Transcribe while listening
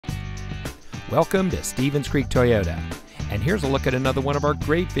Welcome to Stevens Creek Toyota, and here's a look at another one of our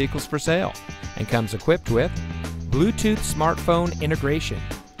great vehicles for sale, and comes equipped with Bluetooth smartphone integration,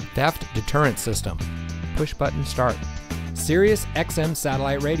 theft deterrent system, push button start, Sirius XM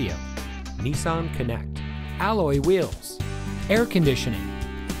satellite radio, Nissan Connect, alloy wheels, air conditioning,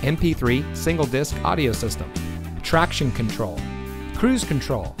 MP3 single disc audio system, traction control, cruise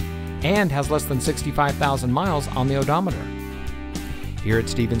control, and has less than 65,000 miles on the odometer. Here at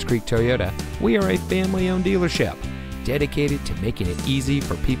Stevens Creek Toyota, we are a family-owned dealership dedicated to making it easy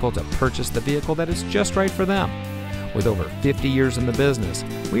for people to purchase the vehicle that is just right for them. With over 50 years in the business,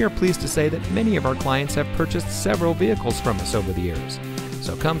 we are pleased to say that many of our clients have purchased several vehicles from us over the years.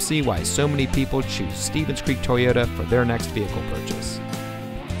 So come see why so many people choose Stevens Creek Toyota for their next vehicle purchase.